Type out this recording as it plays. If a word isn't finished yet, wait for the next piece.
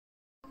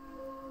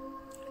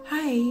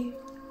Hi,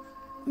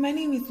 my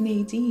name is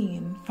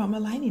Nadine from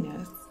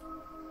Alignenus.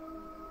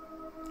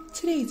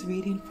 Today's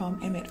reading from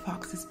Emmet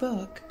Fox's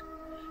book,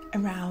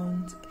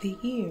 Around the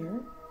Year,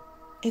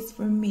 is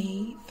for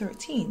May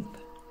 13th,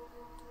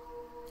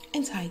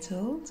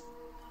 entitled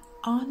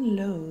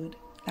Unload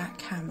That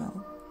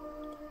Camel.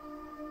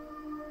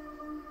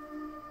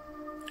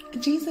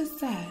 Jesus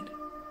said,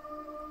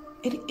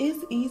 "It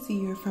is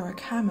easier for a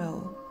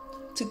camel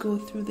to go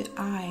through the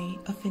eye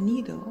of a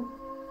needle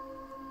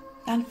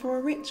than for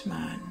a rich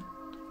man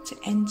to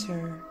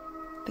enter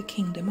the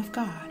kingdom of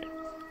God."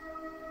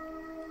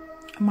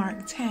 Mark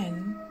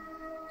 10,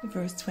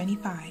 verse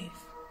 25.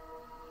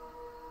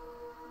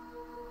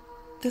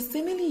 The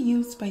simile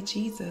used by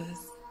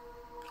Jesus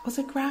was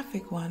a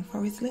graphic one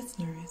for his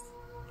listeners.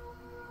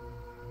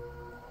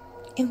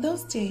 In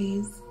those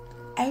days,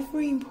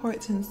 every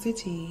important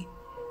city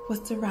was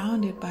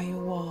surrounded by a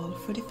wall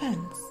for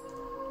defense.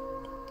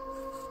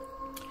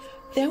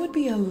 There would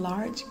be a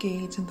large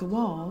gate in the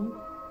wall,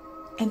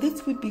 and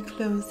this would be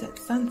closed at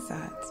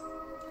sunset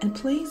and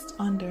placed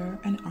under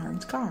an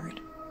armed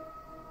guard.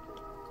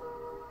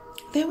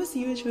 There was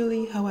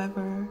usually,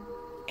 however,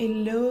 a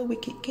low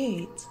wicket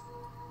gate,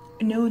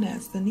 known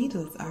as the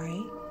Needle's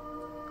Eye,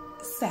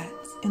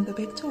 set in the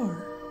big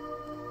door.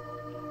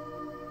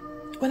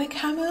 When a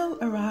camel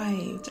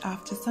arrived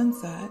after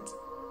sunset,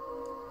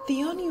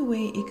 the only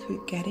way it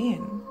could get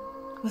in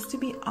was to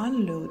be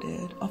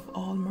unloaded of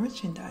all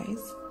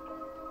merchandise,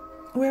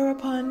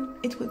 whereupon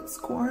it would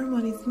squirm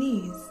on its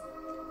knees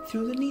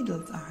through the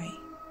needle's eye.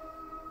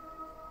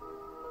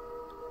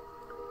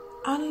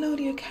 Unload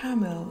your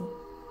camel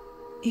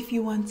if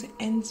you want to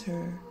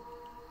enter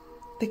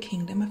the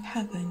kingdom of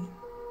heaven.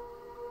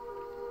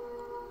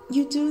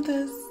 You do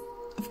this,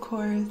 of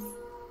course,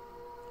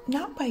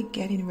 not by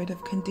getting rid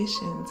of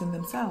conditions in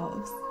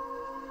themselves,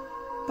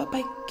 but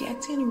by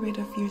getting rid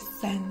of your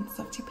sense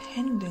of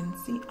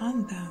dependency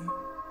on them.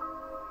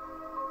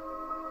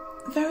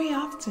 Very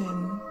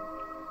often,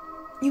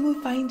 you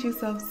will find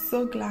yourself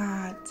so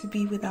glad to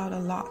be without a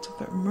lot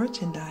of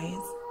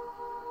merchandise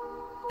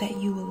that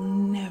you will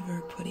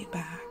never put it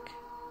back.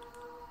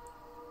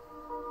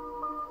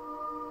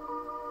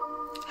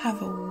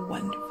 Have a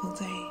wonderful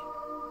day.